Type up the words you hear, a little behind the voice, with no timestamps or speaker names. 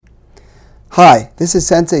Hi, this is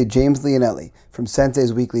Sensei James Leonelli from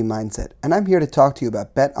Sensei's Weekly Mindset, and I'm here to talk to you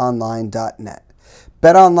about BetOnline.net.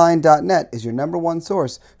 BetOnline.net is your number one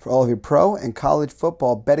source for all of your pro and college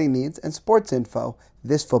football betting needs and sports info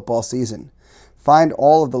this football season. Find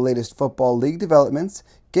all of the latest football league developments,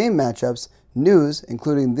 game matchups, news,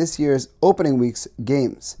 including this year's opening week's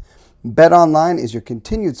games. BetOnline is your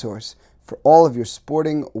continued source for all of your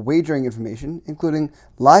sporting wagering information, including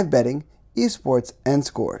live betting, esports, and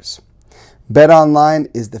scores.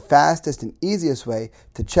 BetOnline is the fastest and easiest way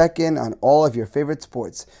to check in on all of your favorite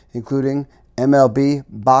sports, including MLB,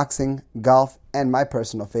 boxing, golf, and my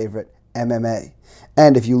personal favorite, MMA.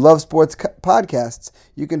 And if you love sports podcasts,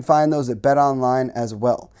 you can find those at BetOnline as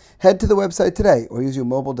well. Head to the website today or use your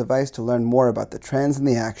mobile device to learn more about the trends and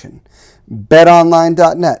the action.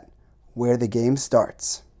 BetOnline.net, where the game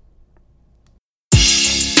starts.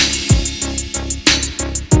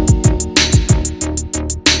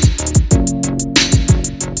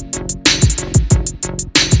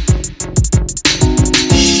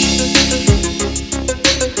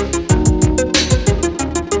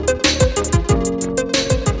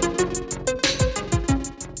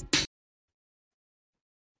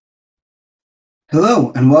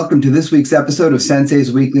 Hello, and welcome to this week's episode of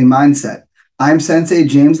Sensei's Weekly Mindset. I'm Sensei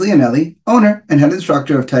James Leonelli, owner and head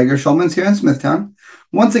instructor of Tiger Schulman's here in Smithtown.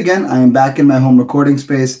 Once again, I am back in my home recording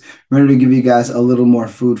space, ready to give you guys a little more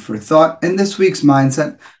food for thought. In this week's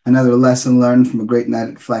Mindset, another lesson learned from a great night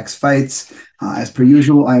at Flex Fights. As per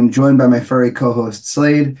usual, I am joined by my furry co-host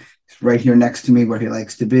Slade. He's right here next to me where he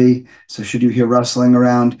likes to be. So should you hear rustling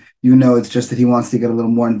around, you know it's just that he wants to get a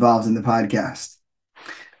little more involved in the podcast.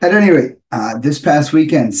 At any rate, this past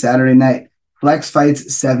weekend, Saturday night, Flex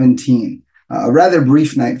Fights 17, a rather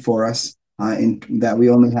brief night for us in that we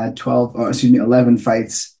only had 11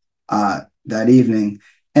 fights that evening.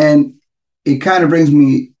 And it kind of brings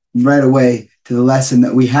me right away to the lesson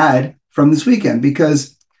that we had from this weekend,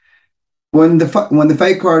 because when the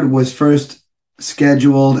fight card was first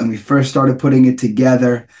scheduled and we first started putting it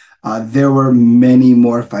together, there were many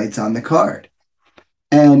more fights on the card.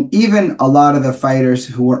 And even a lot of the fighters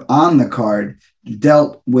who were on the card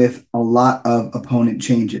dealt with a lot of opponent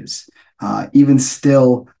changes. Even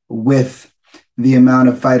still, with the amount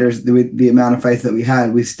of fighters, the amount of fights that we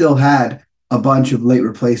had, we still had a bunch of late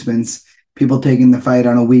replacements, people taking the fight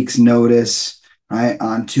on a week's notice, right?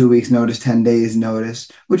 On 2 weeks' notice, 10 days'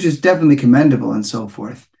 notice, which is definitely commendable and so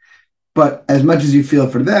forth. But as much as you feel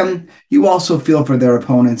for them, you also feel for their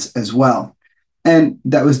opponents as well. And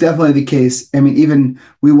that was definitely the case. I mean, even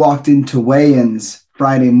we walked into weigh-ins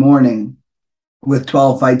Friday morning with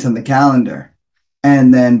 12 fights on the calendar.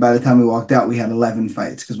 And then by the time we walked out, we had 11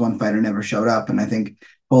 fights because one fighter never showed up and I think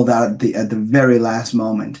pulled out at the very last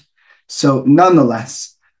moment. So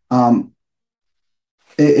nonetheless,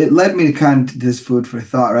 it led me to kind of this food for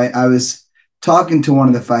thought, right? I was talking to one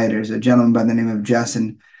of the fighters, a gentleman by the name of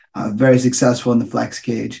Jessen, very successful in the flex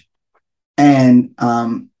cage. And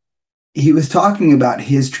he was talking about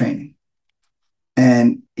his training,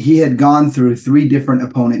 and he had gone through 3 different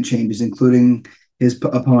opponent changes, including his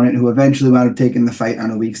opponent who eventually wound up taking the fight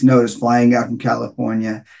on a week's notice, flying out from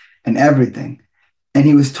California and everything. And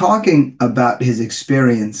he was talking about his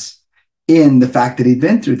experience in the fact that he'd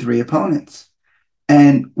been through 3 opponents.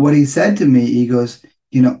 And what he said to me, he goes,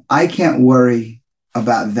 I can't worry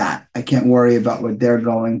about that. I can't worry about what they're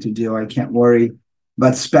going to do. I can't worry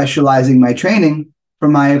about specializing my training for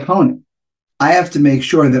my opponent. I have to make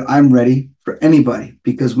sure that I'm ready for anybody,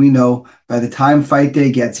 because we know by the time fight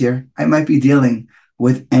day gets here, I might be dealing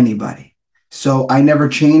with anybody. So I never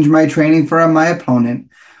change my training for my opponent.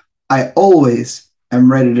 I always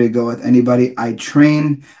am ready to go with anybody. I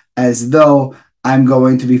train as though I'm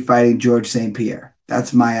going to be fighting George St. Pierre.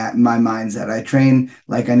 That's my mindset. I train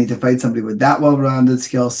like I need to fight somebody with that well-rounded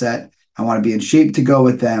skill set. I want to be in shape to go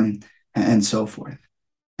with them and so forth.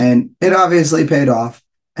 And it obviously paid off,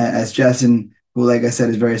 as Jessen, who, like I said,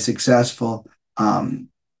 is very successful,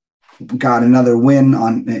 got another win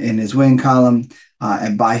in his win column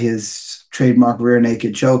and by his trademark rear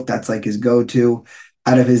naked choke. That's like his go-to.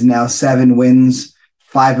 Out of his now 7 wins,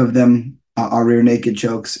 5 of them are rear naked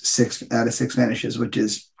chokes, 6 out of 6 finishes, which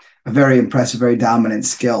is a very impressive, very dominant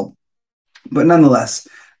skill. But nonetheless,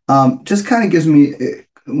 just kind of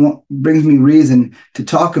brings me reason to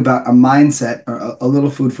talk about a mindset or a little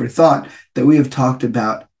food for thought that we have talked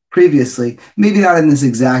about previously, maybe not in this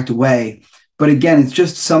exact way, but again, it's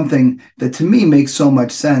just something that to me makes so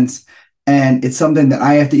much sense. And it's something that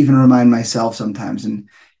I have to even remind myself sometimes. And,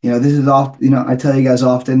 this is I tell you guys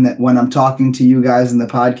often that when I'm talking to you guys in the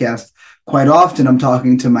podcast, quite often I'm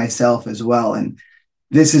talking to myself as well. And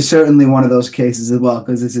this is certainly one of those cases as well,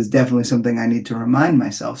 because this is definitely something I need to remind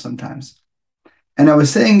myself sometimes. And I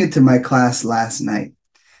was saying it to my class last night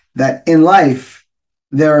that in life,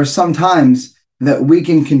 there are some times that we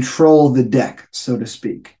can control the deck, so to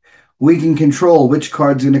speak. We can control which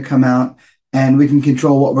card's going to come out, and we can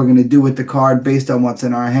control what we're going to do with the card based on what's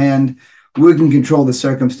in our hand. We can control the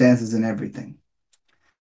circumstances and everything.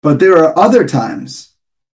 But there are other times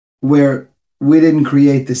where we didn't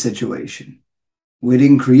create the situation. We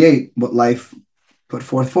didn't create what life put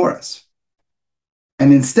forth for us.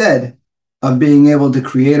 And instead of being able to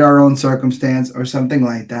create our own circumstance or something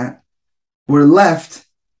like that, we're left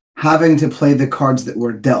having to play the cards that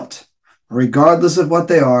we're dealt, regardless of what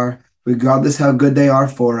they are, regardless how good they are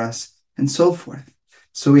for us, and so forth.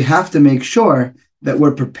 So we have to make sure that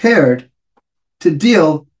we're prepared to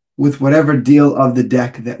deal with whatever deal of the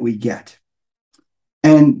deck that we get.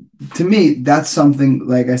 And to me, that's something,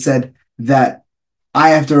 like I said, that I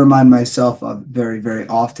have to remind myself of very, very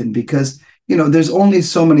often, because, there's only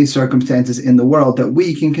so many circumstances in the world that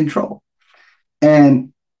we can control.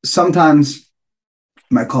 And sometimes,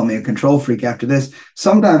 you might call me a control freak after this,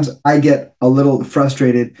 sometimes I get a little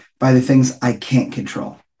frustrated by the things I can't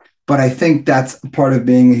control. But I think that's part of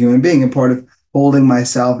being a human being and part of holding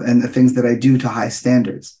myself and the things that I do to high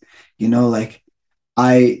standards. Like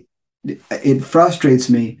it frustrates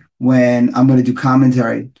me when I'm going to do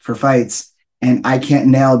commentary for fights and I can't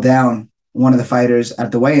nail down one of the fighters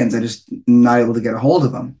at the weigh-ins. I just not able to get a hold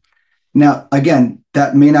of them. Now, again,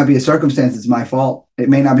 that may not be a circumstance. It's my fault. It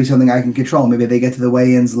may not be something I can control. Maybe they get to the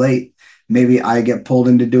weigh-ins late. Maybe I get pulled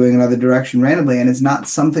into doing another direction randomly, and it's not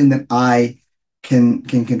something that I can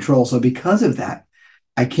control. So because of that,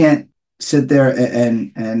 I can't sit there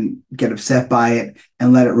and get upset by it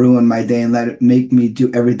and let it ruin my day and let it make me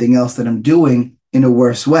do everything else that I'm doing in a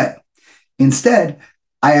worse way. Instead,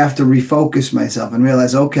 I have to refocus myself and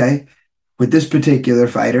realize, okay, with this particular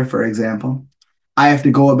fighter, for example, I have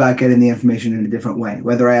to go about getting the information in a different way,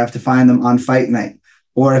 whether I have to find them on fight night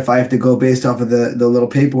or if I have to go based off of the little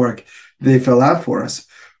paperwork they fill out for us.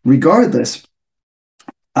 Regardless,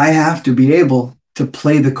 I have to be able to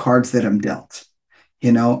play the cards that I'm dealt.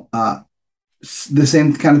 The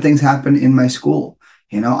same kind of things happen in my school.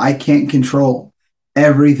 I can't control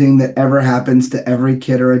everything that ever happens to every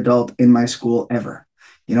kid or adult in my school ever.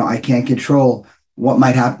 I can't control what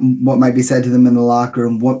might happen, what might be said to them in the locker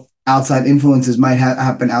room, what outside influences might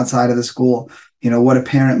happen outside of the school, what a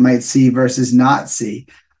parent might see versus not see.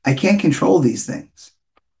 I can't control these things.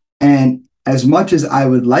 And as much as I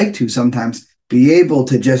would like to sometimes be able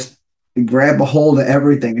to just grab a hold of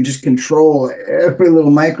everything and just control every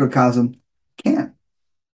little microcosm, can't.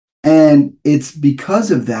 And it's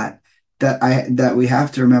because of that we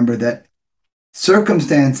have to remember that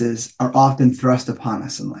circumstances are often thrust upon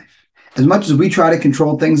us in life. As much as we try to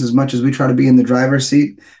control things, as much as we try to be in the driver's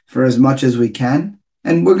seat for as much as we can,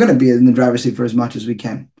 and we're going to be in the driver's seat for as much as we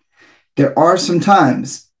can, there are some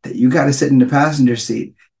times that you got to sit in the passenger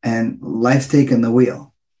seat and life's taking the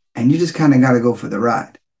wheel and you just kind of got to go for the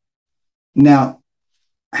ride. Now,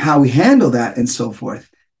 how we handle that and so forth,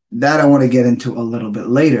 that I want to get into a little bit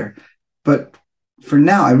later. But for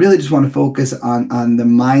now, I really just want to focus on the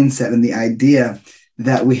mindset and the idea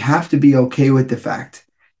that we have to be okay with the fact.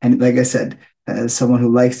 And like I said, as someone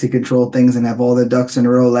who likes to control things and have all the ducks in a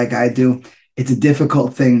row like I do, it's a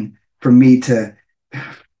difficult thing for me to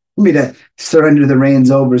surrender the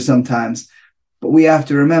reins over sometimes. But we have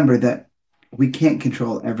to remember that we can't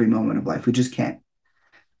control every moment of life. We just can't.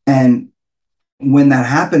 And when that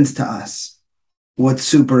happens to us, what's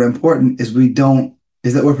super important is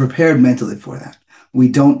that we're prepared mentally for that. We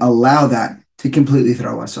don't allow that to completely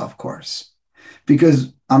throw us off course.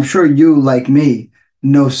 Because I'm sure you, like me,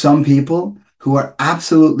 know some people who are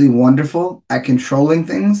absolutely wonderful at controlling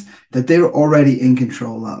things that they're already in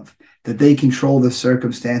control of, that they control the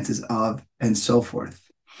circumstances of, and so forth,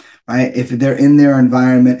 right? If they're in their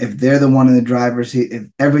environment, if they're the one in the driver's seat, if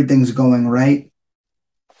everything's going right,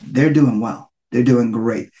 they're doing well. They're doing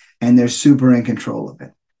great. And they're super in control of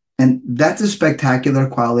it. And that's a spectacular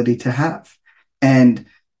quality to have. And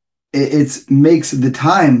it makes the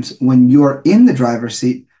times when you're in the driver's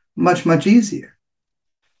seat much, much easier.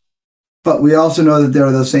 But we also know that there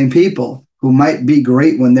are those same people who might be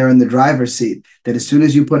great when they're in the driver's seat, that as soon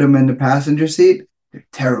as you put them in the passenger seat, they're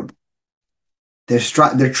terrible. They're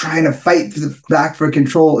trying to fight back for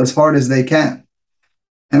control as hard as they can.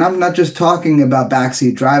 And I'm not just talking about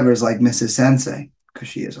backseat drivers like Mrs. Sensei, because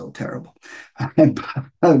she is so terrible. I'm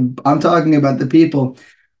talking about the people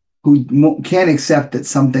who can't accept that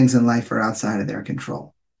some things in life are outside of their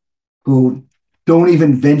control, who don't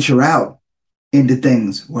even venture out into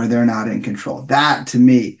things where they're not in control. That to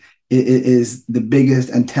me is the biggest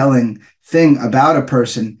and telling thing about a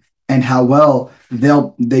person and how well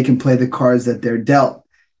they can play the cards that they're dealt.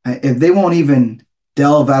 If they won't even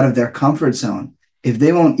delve out of their comfort zone, if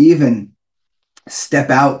they won't even step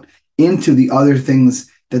out into the other things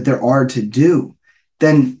that there are to do,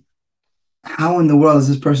 then how in the world is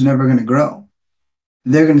this person ever going to grow?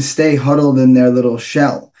 They're going to stay huddled in their little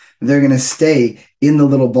shell. They're going to stay in the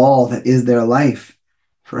little ball that is their life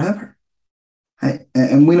forever. Right?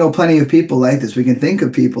 And we know plenty of people like this. We can think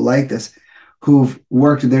of people like this who've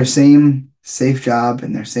worked their same safe job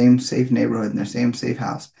in their same safe neighborhood in their same safe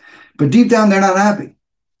house. But deep down, they're not happy,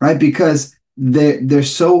 right? Because they're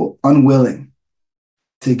so unwilling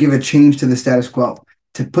to give a change to the status quo,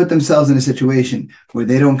 to put themselves in a situation where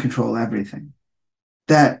they don't control everything,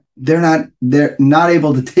 that they're not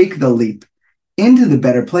able to take the leap into the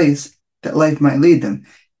better place that life might lead them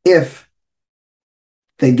if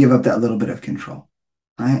they give up that little bit of control,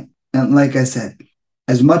 right? And like I said,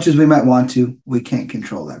 as much as we might want to, we can't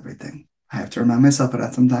control everything. I have to remind myself of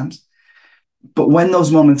that sometimes. But when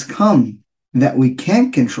those moments come that we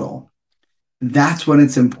can't control, that's when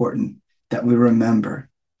it's important that we remember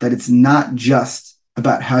that it's not just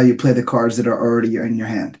about how you play the cards that are already in your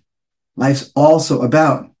hand. Life's also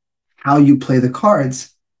about how you play the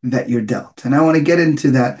cards that you're dealt. And I want to get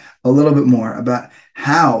into that a little bit more about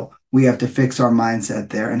how we have to fix our mindset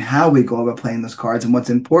there and how we go about playing those cards and what's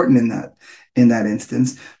important in that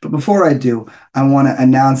instance. But before I do, I want to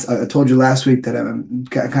announce, I told you last week that I've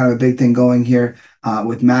got kind of a big thing going here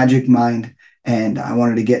with Magic Mind, and I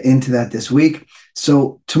wanted to get into that this week.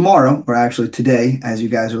 So tomorrow, or actually today, as you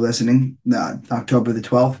guys are listening, October the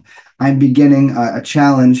 12th, I'm beginning a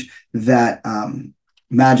challenge that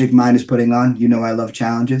Magic Mind is putting on. You know I love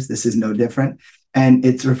challenges. This is no different. And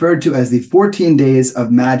it's referred to as the 14 Days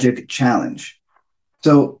of Magic Challenge.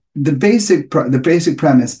 So the basic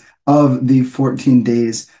premise of the 14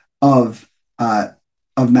 Days of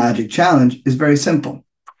Magic Challenge is very simple.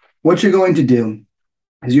 What you're going to do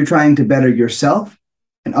is you're trying to better yourself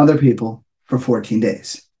and other people for 14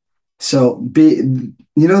 days. So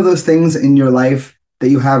those things in your life that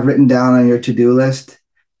you have written down on your to-do list,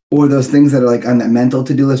 or those things that are like on that mental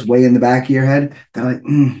to-do list way in the back of your head, they're like,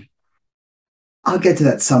 I'll get to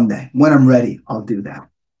that someday. When I'm ready, I'll do that.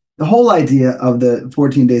 The whole idea of the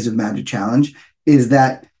 14 Days of Magic Challenge is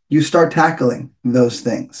that you start tackling those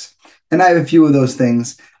things. And I have a few of those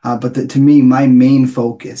things, but to me, my main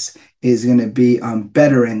focus is going to be on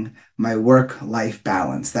bettering my work-life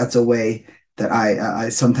balance. That's a way that I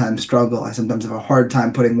sometimes struggle. I sometimes have a hard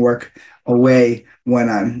time putting work away when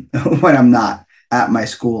I'm when I'm not at my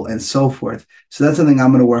school and so forth. So that's something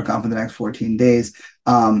I'm going to work on for the next 14 days.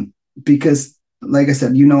 Because like I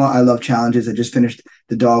said, I love challenges. I just finished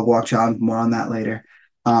the dog walk challenge. More on that later.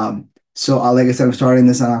 So like I said, I'm starting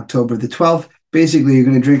this on October the 12th. Basically, you're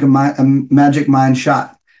going to drink a Magic Mind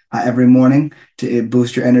shot every morning to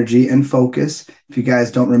boost your energy and focus. If you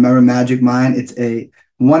guys don't remember Magic Mind, it's a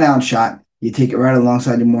 1 ounce shot. You take it right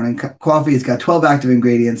alongside your morning coffee. It's got 12 active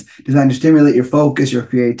ingredients designed to stimulate your focus, your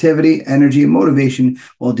creativity, energy, and motivation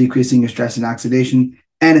while decreasing your stress and oxidation.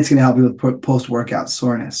 And it's going to help you with post-workout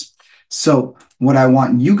soreness. So what I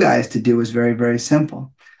want you guys to do is very, very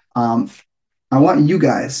simple. I want you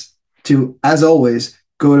guys to, as always,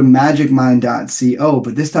 go to magicmind.co,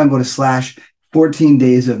 but this time go to /14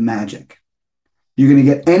 Days of Magic. You're going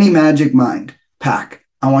to get any Magic Mind pack.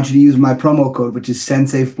 I want you to use my promo code, which is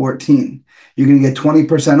Sensei14. You're going to get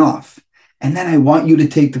 20% off. And then I want you to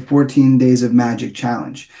take the 14 Days of Magic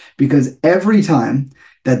challenge, because every time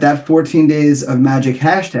that 14 Days of Magic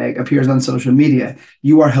hashtag appears on social media,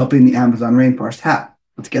 you are helping the Amazon Rainforest hat.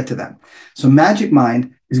 Let's get to that. So Magic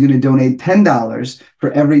Mind is going to donate $10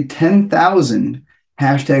 for every 10,000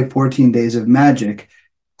 hashtag 14 Days of Magic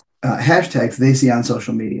hashtags they see on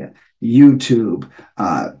social media. YouTube,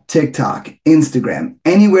 TikTok, Instagram,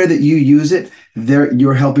 anywhere that you use it,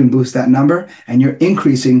 you're helping boost that number, and you're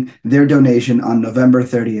increasing their donation on November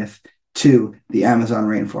 30th to the Amazon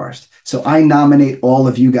Rainforest. So I nominate all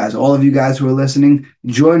of you guys who are listening,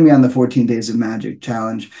 join me on the 14 Days of Magic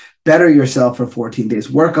Challenge. Better yourself for 14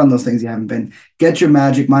 days. Work on those things you haven't been. Get your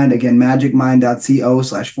Magic Mind. Again, magicmind.co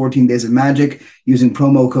 /14 Days of Magic using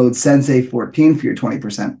promo code Sensei14 for your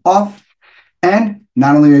 20% off. And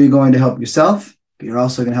not only are you going to help yourself, but you're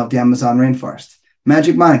also going to help the Amazon Rainforest.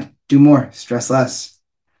 Magic Mind, do more, stress less.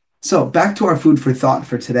 So back to our food for thought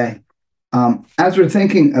for today. As we're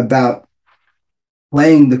thinking about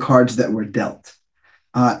playing the cards that were dealt,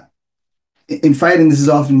 in fighting, this is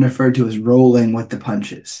often referred to as rolling with the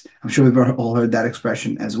punches. I'm sure we've all heard that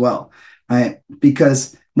expression as well. right?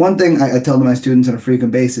 Because one thing I tell to my students on a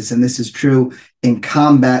frequent basis, and this is true in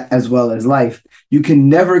combat as well as life, you can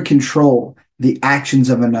never control the actions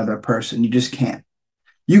of another person. You just can't.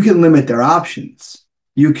 You can limit their options.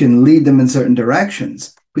 You can lead them in certain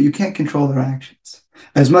directions, but you can't control their actions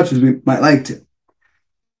as much as we might like to.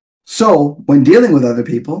 So when dealing with other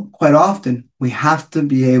people, quite often we have to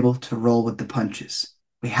be able to roll with the punches.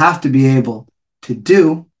 We have to be able to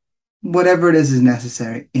do whatever it is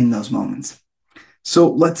necessary in those moments. So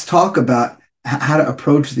let's talk about how to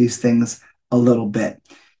approach these things a little bit.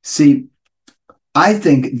 See, I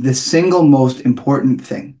think the single most important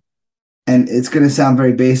thing, and it's going to sound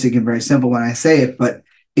very basic and very simple when I say it, but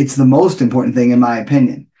it's the most important thing in my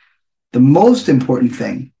opinion. The most important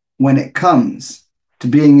thing when it comes to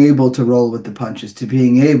being able to roll with the punches, to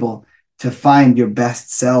being able to find your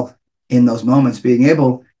best self in those moments, being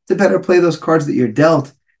able to better play those cards that you're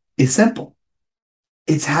dealt, is simple.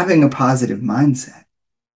 It's having a positive mindset,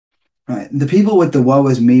 right? The people with the woe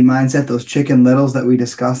is me mindset, those chicken littles that we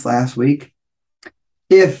discussed last week,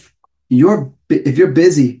 if you're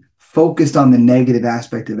busy focused on the negative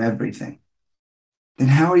aspect of everything, then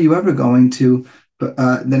how are you ever going to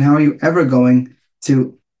how are you ever going to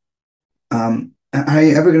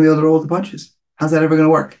be able to roll with the punches? How's that ever going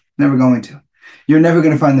to work? Never going to. You're never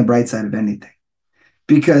going to find the bright side of anything.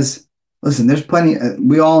 Because, listen,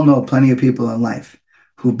 we all know plenty of people in life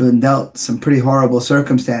who've been dealt some pretty horrible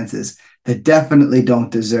circumstances that definitely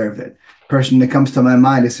don't deserve it. Person that comes to my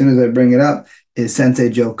mind as soon as I bring it up is Sensei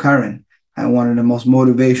Joe Curran. One of the most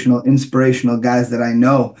motivational, inspirational guys that I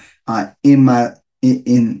know in my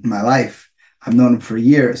life. I've known him for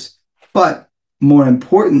years. But more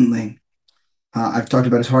importantly, I've talked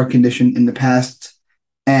about his heart condition in the past.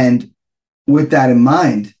 And with that in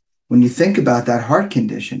mind, when you think about that heart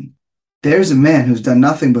condition, there's a man who's done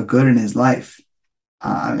nothing but good in his life.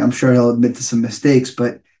 I'm sure he'll admit to some mistakes,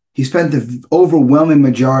 but he spent the overwhelming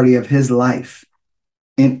majority of his life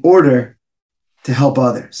in order to help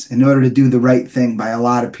others, in order to do the right thing by a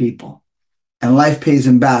lot of people. And life pays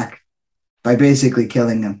him back by basically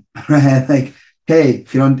killing him, right? Like, hey,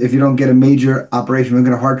 if you don't get a major operation, we're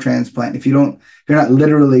going to heart transplant. If you're not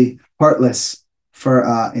literally heartless for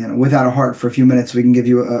without a heart for a few minutes, we can give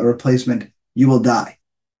you a replacement. You will die.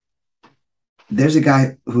 There's a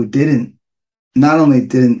guy who not only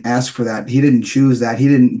didn't ask for that, he didn't choose that, he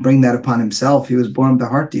didn't bring that upon himself. He was born with a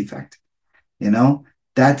heart defect.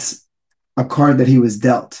 That's a card that he was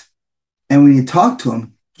dealt. And when you talk to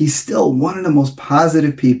him, he's still one of the most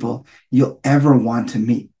positive people you'll ever want to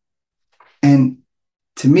meet. And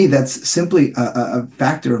to me, that's simply a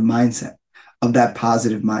factor of mindset, of that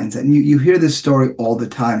positive mindset. And you hear this story all the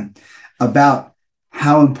time about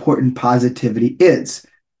how important positivity is.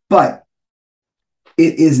 But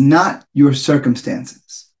it is not your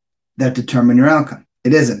circumstances that determine your outcome.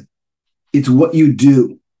 It isn't. It's what you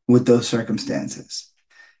do with those circumstances.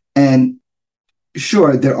 And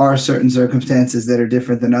sure, there are certain circumstances that are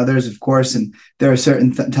different than others, of course, and there are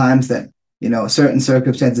certain times that, certain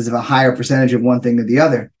circumstances have a higher percentage of one thing than the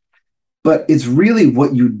other. But it's really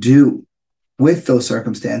what you do with those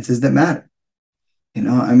circumstances that matter.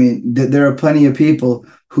 There are plenty of people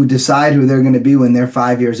who decide who they're going to be when they're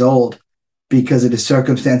 5 years old because of the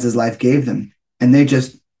circumstances life gave them, and they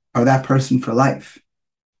just are that person for life.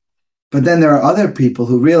 But then there are other people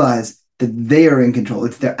who realize that they are in control.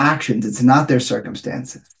 It's their actions. It's not their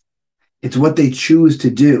circumstances. It's what they choose to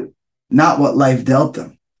do, not what life dealt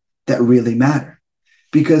them, that really matter.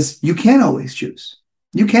 Because you can't always choose.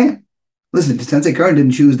 You can't. Listen, Sensei Curran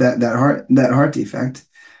didn't choose that heart defect,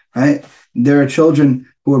 right? There are children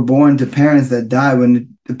who are born to parents that die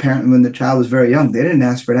when the child was very young. They didn't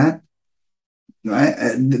ask for that, right?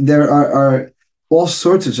 There are all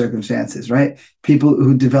sorts of circumstances, right? People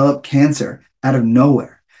who develop cancer out of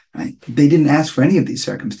nowhere, right? They didn't ask for any of these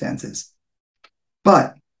circumstances.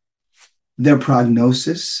 But their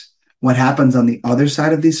prognosis, what happens on the other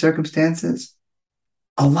side of these circumstances,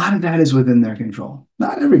 a lot of that is within their control.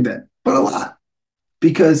 Not every bit, but a lot.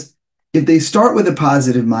 Because if they start with a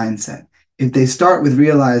positive mindset, if they start with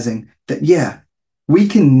realizing that, yeah, we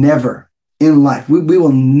can never in life, we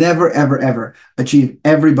will never, ever, ever achieve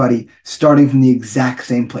everybody starting from the exact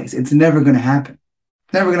same place. It's never going to happen.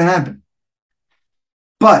 Never going to happen.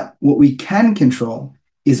 But what we can control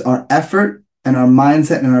is our effort and our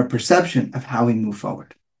mindset and our perception of how we move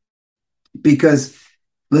forward. Because,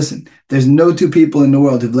 listen, there's no two people in the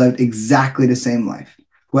world who've lived exactly the same life,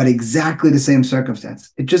 who had exactly the same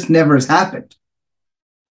circumstances. It just never has happened.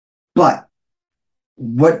 But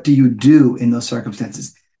what do you do in those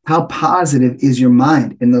circumstances? How positive is your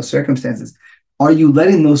mind in those circumstances? Are you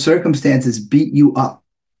letting those circumstances beat you up?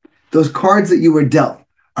 Those cards that you were dealt,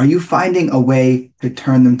 are you finding a way to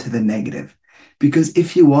turn them to the negative? Because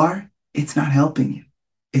if you are, it's not helping you.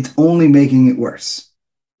 It's only making it worse.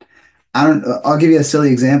 I'll give you a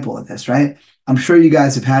silly example of this, right? I'm sure you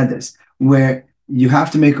guys have had this where you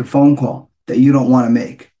have to make a phone call that you don't want to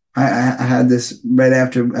make. I had this right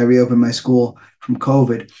after I reopened my school from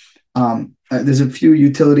COVID. There's a few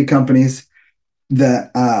utility companies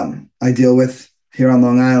that I deal with here on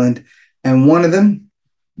Long Island. And one of them,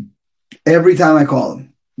 every time I call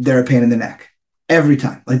them, they're a pain in the neck. Every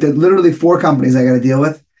time. Like, there's literally 4 companies I got to deal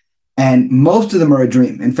with. And most of them are a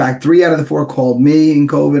dream. In fact, 3 out of the 4 called me in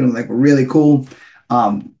COVID and like were really cool.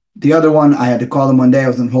 The other one, I had to call them one day. I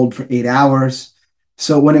was on hold for 8 hours.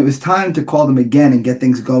 So when it was time to call them again and get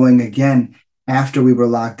things going again after we were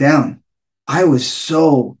locked down, I was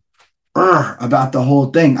so about the whole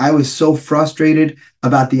thing. I was so frustrated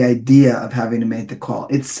about the idea of having to make the call.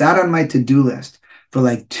 It sat on my to-do list for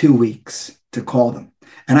like 2 weeks to call them.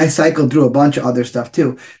 And I cycled through a bunch of other stuff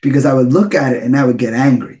too, because I would look at it and I would get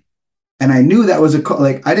angry. And I knew that was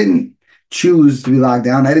like, I didn't choose to be locked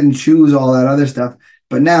down. I didn't choose all that other stuff.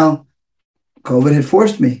 But now COVID had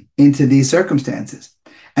forced me into these circumstances.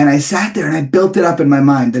 And I sat there and I built it up in my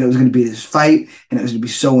mind that it was going to be this fight and it was going to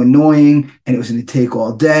be so annoying and it was going to take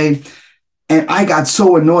all day. And I got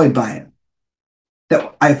so annoyed by it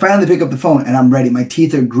that I finally pick up the phone and I'm ready. My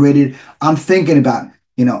teeth are gritted. I'm thinking about,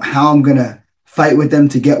 how I'm going to fight with them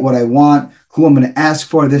to get what I want, who I'm going to ask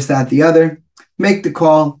for, this, that, the other. Make the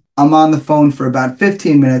call. I'm on the phone for about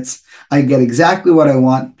 15 minutes. I get exactly what I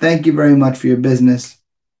want. Thank you very much for your business.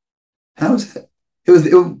 That was it.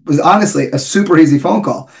 It was honestly a super easy phone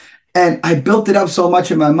call. And I built it up so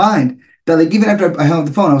much in my mind that like even after I hung up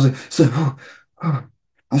the phone, I was like, I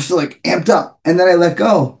was still like amped up. And then I let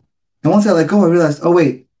go. And once I let go, I realized, oh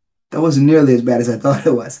wait, that wasn't nearly as bad as I thought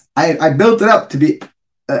it was. I built it up to be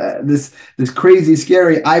this crazy,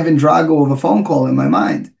 scary Ivan Drago of a phone call in my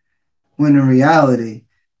mind. When in reality,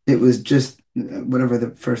 it was just whatever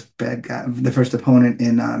the first bad guy, the first opponent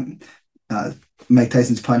in Mike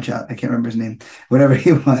Tyson's Punch Out. I can't remember his name. Whatever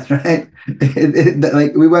he was, right?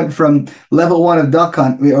 Like we went from level 1 of Duck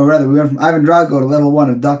Hunt, or rather, we went from Ivan Drago to level 1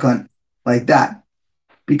 of Duck Hunt, like that,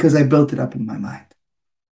 because I built it up in my mind.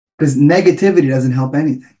 Because negativity doesn't help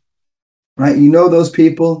anything, right? Those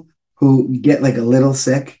people who get like a little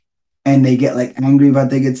sick, and they get like angry about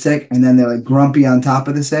they get sick, and then they're like grumpy on top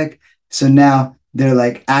of the sick. So now they're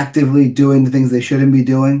like actively doing the things they shouldn't be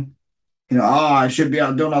doing. I should be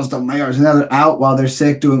out doing all stuff in my yard. So now they're out while they're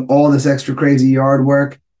sick doing all this extra crazy yard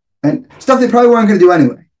work and stuff they probably weren't going to do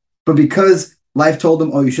anyway. But because life told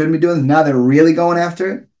them, oh, you shouldn't be doing this, now they're really going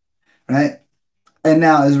after it, right? And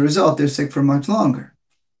now as a result, they're sick for much longer.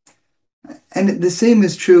 And the same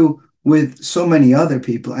is true with so many other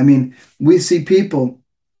people. I mean, we see people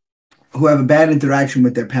who have a bad interaction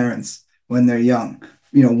with their parents when they're young,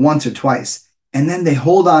 once or twice. And then they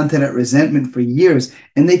hold on to that resentment for years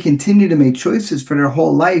and they continue to make choices for their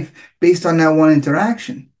whole life based on that one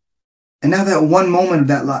interaction. And now that one moment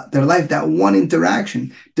of their life, that one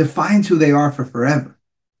interaction defines who they are for forever.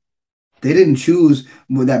 They didn't choose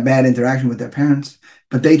with that bad interaction with their parents,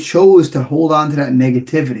 but they chose to hold on to that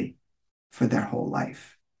negativity for their whole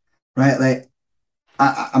life, right? Like,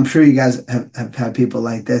 I'm sure you guys have had people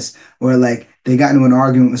like this where like they got into an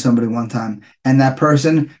argument with somebody one time and that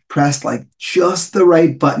person pressed like just the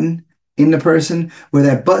right button in the person where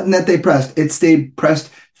that button that they pressed, it stayed pressed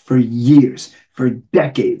for years, for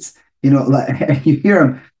decades, and you hear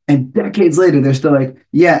them and decades later, they're still like,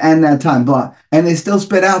 yeah, and that time, blah. And they still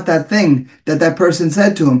spit out that thing that person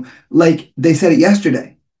said to them like they said it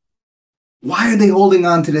yesterday. Why are they holding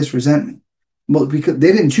on to this resentment? Well, because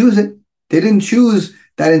they didn't choose it. They didn't choose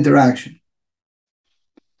that interaction.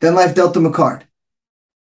 Then life dealt them a card.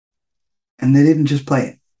 And they didn't just play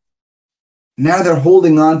it. Now they're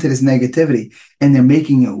holding on to this negativity and they're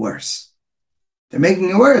making it worse. They're making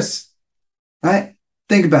it worse. Right?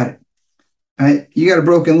 Think about it. Right? You got a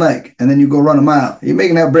broken leg and then you go run a mile. You're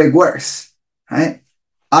making that break worse. Right?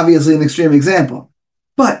 Obviously an extreme example.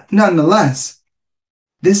 But nonetheless,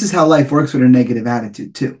 this is how life works with a negative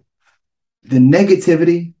attitude too. The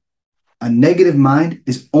negativity, a negative mind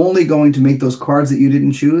is only going to make those cards that you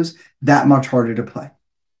didn't choose that much harder to play.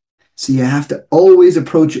 So you have to always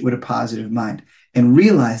approach it with a positive mind and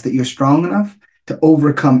realize that you're strong enough to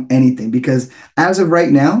overcome anything. Because as of right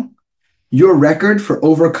now, your record for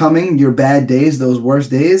overcoming your bad days, those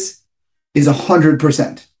worst days, is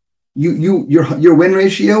 100%. Your win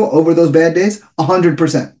ratio over those bad days,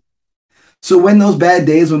 100%. So when those bad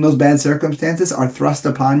days, when those bad circumstances are thrust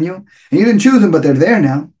upon you, and you didn't choose them, but they're there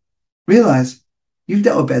now, realize you've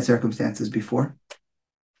dealt with bad circumstances before.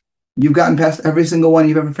 You've gotten past every single one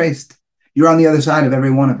you've ever faced. You're on the other side of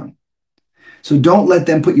every one of them. So don't let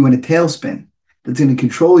them put you in a tailspin that's going to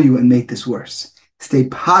control you and make this worse. Stay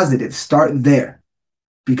positive. Start there,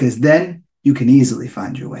 because then you can easily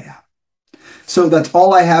find your way out. So that's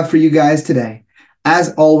all I have for you guys today.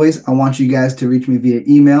 As always, I want you guys to reach me via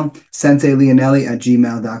email,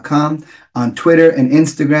 senseileonelli@gmail.com. On Twitter and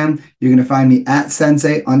Instagram, you're going to find me at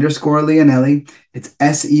sensei_Leonelli. It's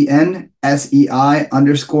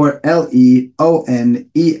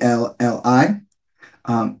SENSEI_LEONELLI.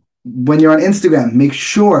 When you're on Instagram, make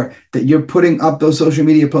sure that you're putting up those social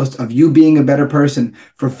media posts of you being a better person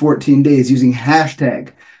for 14 days using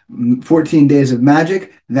hashtag 14 days of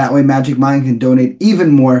magic. That way Magic Mind can donate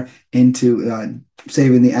even more into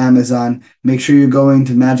saving the Amazon. Make sure you're going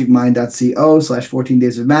to magicmind.co/14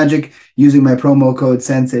 days of magic using my promo code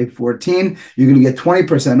Sensei14. You're going to get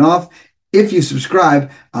 20% off. If you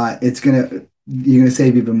subscribe, you're going to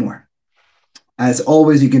save even more. As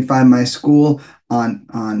always, you can find my school on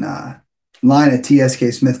line at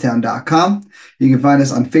tsksmithtown.com. You can find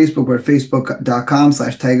us on Facebook. We're at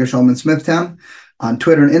facebook.com/TigerSchulman-Smithtown. On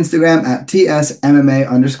Twitter and Instagram at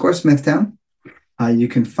TSMMA_Smithtown. You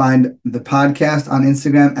can find the podcast on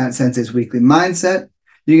Instagram at Sensei's Weekly Mindset.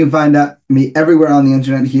 You can find me everywhere on the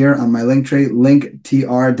internet here on my link tree,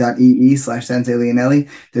 linktr.ee/Sensei Leonelli.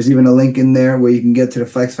 There's even a link in there where you can get to the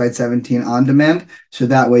Flex Fight 17 on demand. So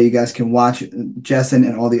that way you guys can watch Jessen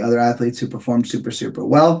and all the other athletes who performed super, super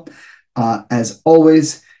well. As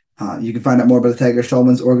always, you can find out more about the Tiger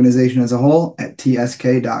Schulman's organization as a whole at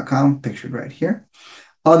tsk.com, pictured right here.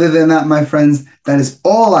 Other than that, my friends, that is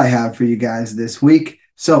all I have for you guys this week.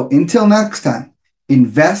 So until next time,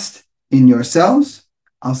 invest in yourselves.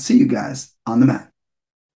 I'll see you guys on the mat.